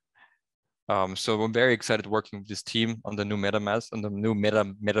 So I'm very excited working with this team on the new MetaMask, on the new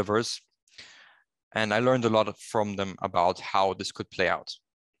metaverse. And I learned a lot from them about how this could play out.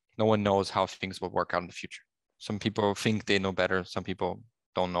 No one knows how things will work out in the future. Some people think they know better. Some people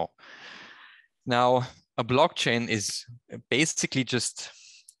don't know. Now, a blockchain is basically just,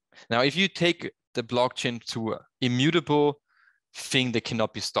 now if you take the blockchain to an immutable thing that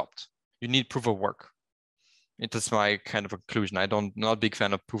cannot be stopped, you need proof of work. That's my kind of conclusion. Not a big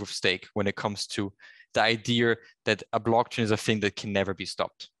fan of proof of stake when it comes to the idea that a blockchain is a thing that can never be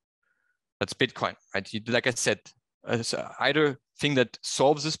stopped. That's Bitcoin, right? Like I said, it's either a thing that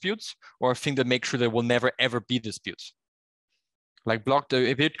solves disputes or a thing that makes sure there will never ever be disputes. Like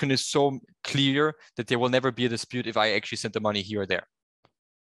Bitcoin is so clear that there will never be a dispute if I actually send the money here or there,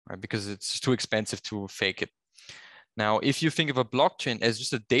 right? Because it's too expensive to fake it. Now, if you think of a blockchain as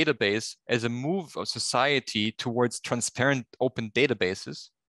just a database, as a move of society towards transparent, open databases,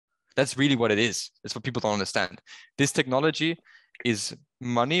 that's really what it is. That's what people don't understand. This technology is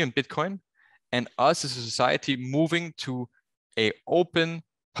money and Bitcoin, and us as a society moving to an open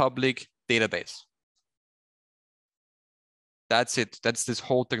public database. That's it. That's this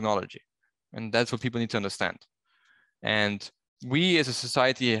whole technology. And that's what people need to understand. And we as a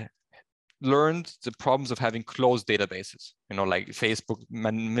society learned the problems of having closed databases, like Facebook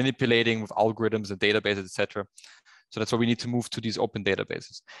manipulating with algorithms and databases, etc. So that's why we need to move to these open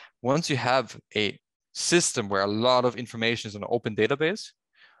databases. Once you have a system where a lot of information is in an open database,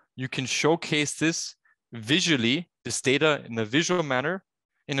 you can showcase this visually, this data in a visual manner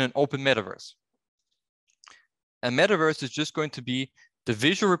in an open metaverse. A metaverse is just going to be the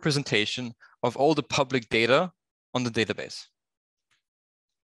visual representation of all the public data on the database.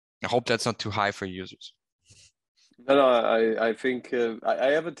 I hope that's not too high for users. No, I think I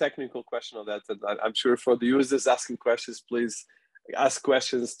have a technical question on that, and I'm sure for the users asking questions, please ask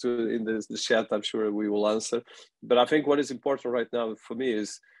questions in the chat. I'm sure we will answer. But I think what is important right now for me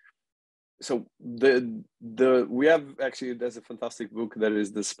is, so we have actually, there's a fantastic book that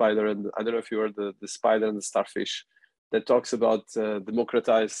is The Spider, and I don't know if you heard the Spider and the Starfish, that talks about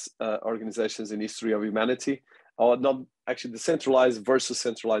democratized organizations in history of humanity, or not actually decentralized versus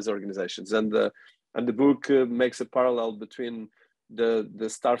centralized organizations. And the book makes a parallel between the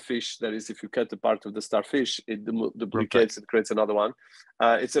starfish, that is, if you cut the part of the starfish, it duplicates and creates another one.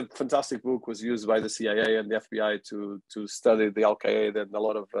 It's a fantastic book, was used by the CIA and the FBI to study the Al-Qaeda and a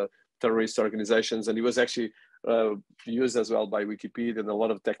lot of terrorist organizations. And it was actually used as well by Wikipedia and a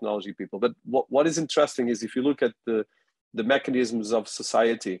lot of technology people. But what is interesting is if you look at the the mechanisms of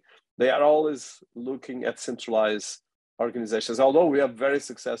society, they are always looking at centralized organizations. Although we have very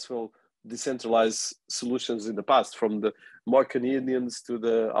successful decentralized solutions in the past, from the more Canadians to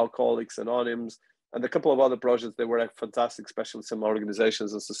the Alcoholics Anonymous, and a couple of other projects that were fantastic, especially some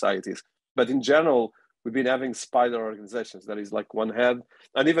organizations and societies. But in general, we've been having spider organizations. That is like one head.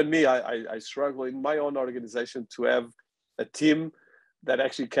 And even me, I struggle in my own organization to have a team that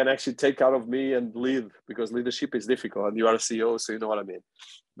can take out of me and lead, because leadership is difficult, and you are a CEO, so you know what I mean.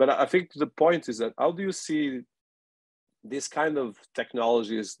 But I think the point is that, how do you see these kind of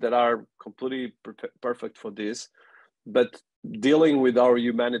technologies that are completely perfect for this, but dealing with our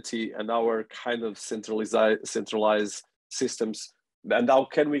humanity and our kind of centralized systems, and how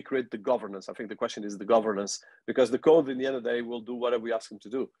can we create the governance? I think the question is the governance, because the code in the end of the day will do whatever we ask them to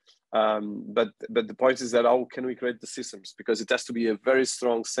do. But the point is that, how can we create the systems? Because it has to be a very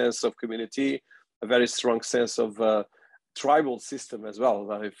strong sense of community, a very strong sense of tribal system as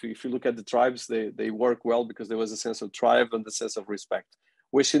well. If you look at the tribes, they work well because there was a sense of tribe and the sense of respect,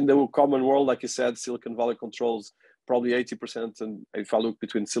 which in the common world, like you said, Silicon Valley controls probably 80%. And if I look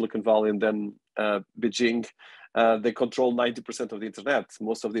between Silicon Valley and then Beijing, they control 90% of the internet,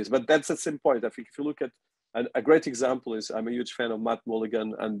 most of these. But that's the same point. I think if you look at a great example is, I'm a huge fan of Matt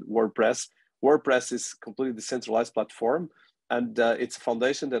Mulligan and WordPress. WordPress is completely decentralized platform, and it's a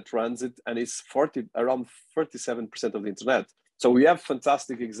foundation that runs it, and it's around 47% of the internet. So we have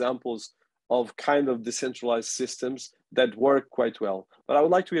fantastic examples of kind of decentralized systems that work quite well. But I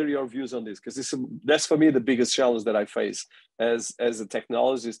would like to hear your views on this, because that's for me the biggest challenge that I face as a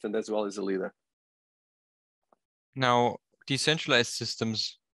technologist and as well as a leader. Now, decentralized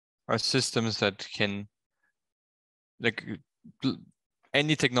systems are systems that can, like,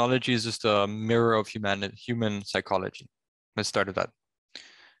 any technology is just a mirror of human psychology. Let's start with that.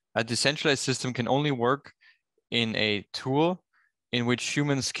 A decentralized system can only work in a tool in which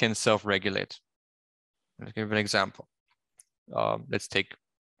humans can self-regulate. Let's give an example. Let's take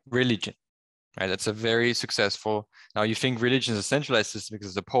religion. Right, that's a very successful. Now you think religion is a centralized system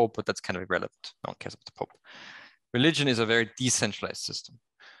because of the Pope, but that's kind of irrelevant. No one cares about the Pope. Religion is a very decentralized system,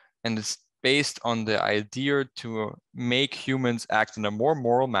 and it's based on the idea to make humans act in a more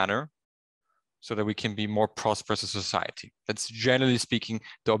moral manner so that we can be more prosperous as a society. That's generally speaking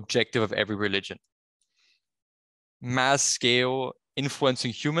the objective of every religion. Mass scale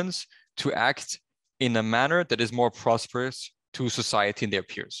influencing humans to act in a manner that is more prosperous to society and their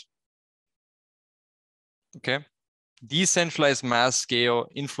peers. Okay? Decentralized mass scale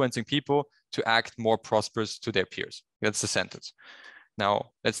influencing people to act more prosperous to their peers. That's the sentence.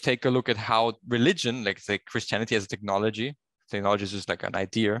 Now, let's take a look at how religion, like say Christianity as a technology is just like an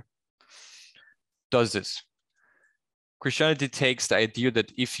idea, does this. Christianity takes the idea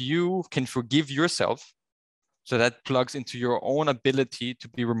that if you can forgive yourself, so that plugs into your own ability to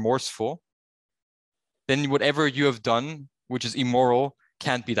be remorseful, then whatever you have done, which is immoral,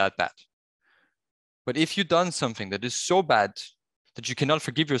 can't be that bad. But if you've done something that is so bad that you cannot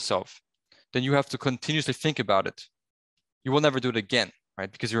forgive yourself, then you have to continuously think about it. You will never do it again,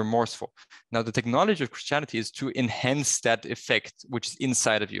 right? Because you're remorseful. Now, the technology of Christianity is to enhance that effect, which is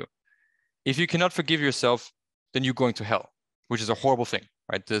inside of you. If you cannot forgive yourself, then you're going to hell, which is a horrible thing,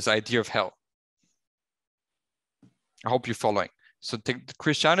 right? This idea of hell. I hope you're following. So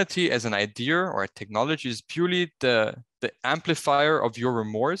Christianity as an idea or a technology is purely the amplifier of your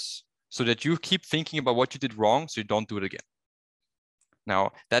remorse, so that you keep thinking about what you did wrong so you don't do it again.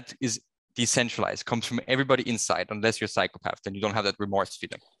 Now, that is decentralized, comes from everybody inside, unless you're a psychopath, then you don't have that remorse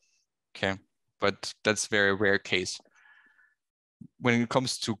feeling. Okay, but that's a very rare case. When it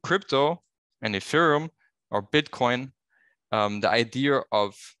comes to crypto and Ethereum or Bitcoin, the idea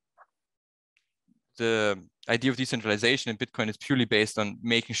of decentralization in Bitcoin is purely based on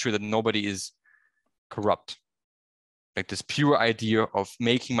making sure that nobody is corrupt. Like this pure idea of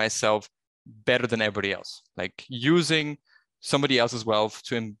making myself better than everybody else, like using somebody else's wealth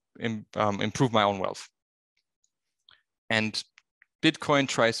to improve my own wealth. And Bitcoin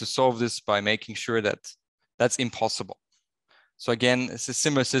tries to solve this by making sure that that's impossible. So again, it's a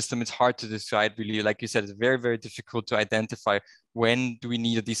similar system. It's hard to decide really. Like you said, it's very, very difficult to identify when do we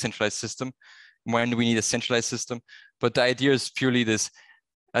need a decentralized system, when do we need a centralized system. But the idea is purely this.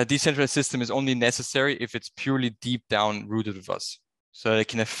 A decentralized system is only necessary if it's purely deep down rooted with us, so that it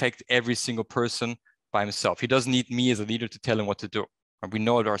can affect every single person by himself. He doesn't need me as a leader to tell him what to do. We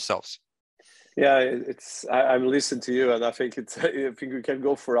know it ourselves. Yeah, I'm listening to you, and I think I think we can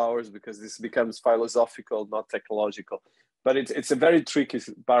go for hours, because this becomes philosophical, not technological. But it's a very tricky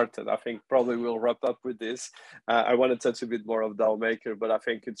part, and I think probably we'll wrap up with this. I want to touch a bit more of DAO Maker, but I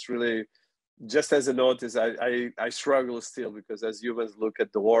think it's really just as a note is I struggle still, because as humans look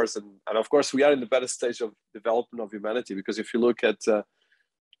at the wars, and of course we are in the better stage of development of humanity, because if you look at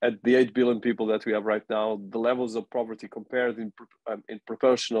the 8 billion people that we have right now, the levels of poverty compared in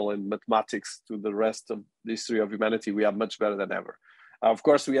proportional and mathematics to the rest of the history of humanity, we are much better than ever. Of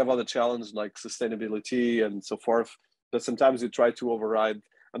course, we have other challenges like sustainability and so forth, but sometimes we try to override.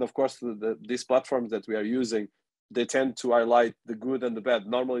 And of course, these platforms that we are using, they tend to highlight the good and the bad.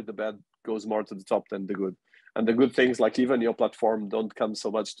 Normally, the bad goes more to the top than the good. And the good things, like even your platform, don't come so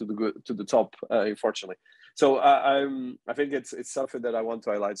much to the top, unfortunately. So I think it's something that I want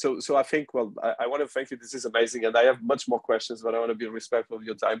to highlight. So I think, well, I want to thank you. This is amazing, and I have much more questions, but I want to be respectful of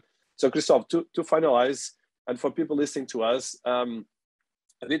your time. So Christoph, to finalize, and for people listening to us,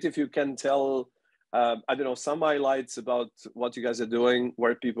 a bit if you can tell, I don't know, some highlights about what you guys are doing,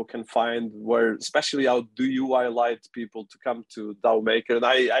 where people can find, where, especially how do you highlight people to come to DAO Maker? And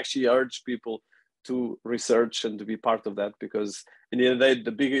I actually urge people to research and to be part of that, because in the end of the day,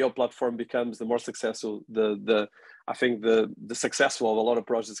 the bigger your platform becomes, the more successful, I think the successful of a lot of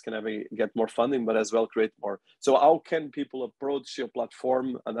projects can get more funding, but as well create more. So how can people approach your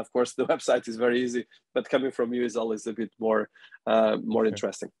platform? And of course, the website is very easy, but coming from you is always a bit more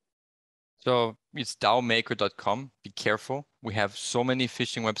interesting. So it's DAOmaker.com. Be careful. We have so many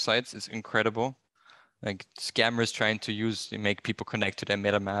phishing websites. It's incredible. Like scammers trying to make people connect to their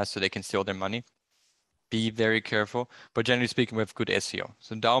MetaMask so they can steal their money. Be very careful. But generally speaking, we have good SEO.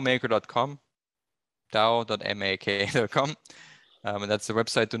 So DAOmaker.com, DAO.mak.com. And that's the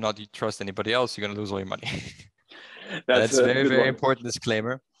website. Do not trust anybody else. You're going to lose all your money. That's a very, very important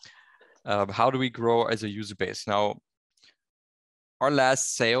disclaimer. How do we grow as a user base? Now, our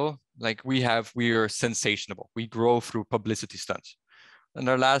last sale, like we are sensationable. We grow through publicity stunts. And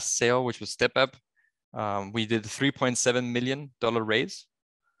our last sale, which was Step Up, we did a $3.7 million raise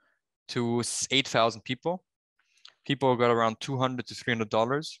to 8,000 people. People got around $200 to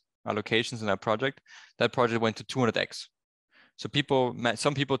 $300 allocations in that project. That project went to 200x. So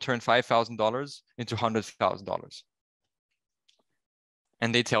some people turned $5,000 into $100,000.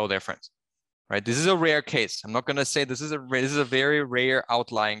 And they tell their friends. Right? This is a rare case. I'm not going to say this is a very rare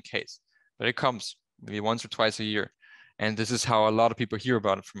outlying case, but it comes maybe once or twice a year. And this is how a lot of people hear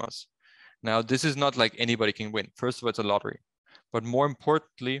about it from us. Now, this is not like anybody can win. First of all, it's a lottery. But more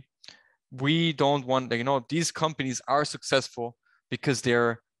importantly, we don't want, these companies are successful because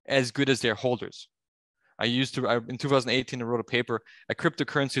they're as good as their holders. In 2018, I wrote a paper, a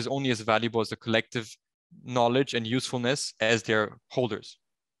cryptocurrency is only as valuable as the collective knowledge and usefulness as their holders.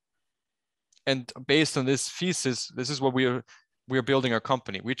 And based on this thesis, this is what we are building our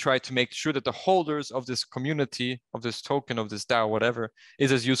company. We try to make sure that the holders of this community, of this token, of this DAO, whatever,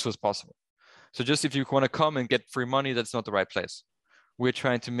 is as useful as possible. So just if you want to come and get free money, that's not the right place. We're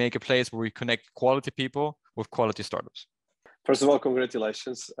trying to make a place where we connect quality people with quality startups. First of all,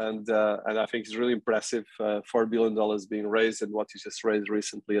 congratulations. And I think it's really impressive, $4 billion being raised, and what you just raised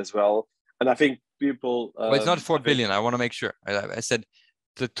recently as well. And I think people... well, it's not 4 billion. I want to make sure. I said,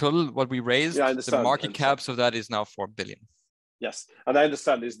 the total, what we raised, the market caps of that is now 4 billion. Yes, and I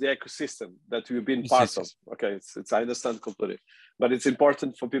understand it's the ecosystem that we've been part of. Okay, it's I understand completely, but it's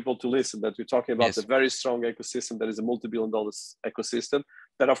important for people to listen that we're talking about a very strong ecosystem that is a multi-billion-dollar ecosystem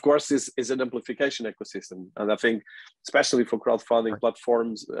that, of course, is an amplification ecosystem. And I think, especially for crowdfunding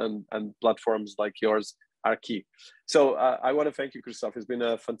platforms and platforms like yours are key. So I want to thank you, Christoph. It's been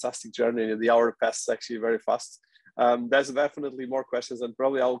a fantastic journey. The hour passed actually very fast. There's definitely more questions, and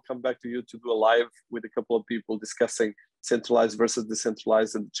probably I'll come back to you to do a live with a couple of people discussing centralized versus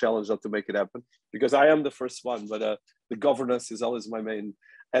decentralized and the challenge how to make it happen, because I am the first one, but the governance is always my main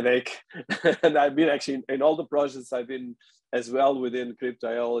headache. And I've been actually in all the projects I've been as well within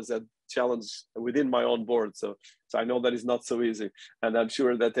crypto, I always had challenge within my own board. So I know that is not so easy. And I'm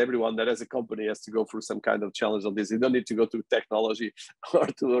sure that everyone that has a company has to go through some kind of challenge on this. You don't need to go to technology or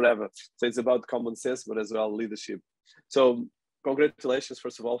to whatever. So it's about common sense, but as well leadership. So congratulations,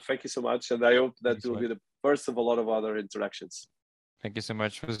 first of all. Thank you so much. And I hope that will be the first of a lot of other interactions. Thank you so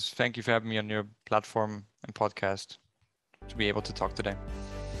much. Thank you for having me on your platform and podcast to be able to talk today.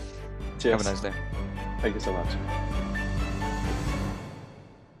 Cheers. Have a nice day. Thank you so much.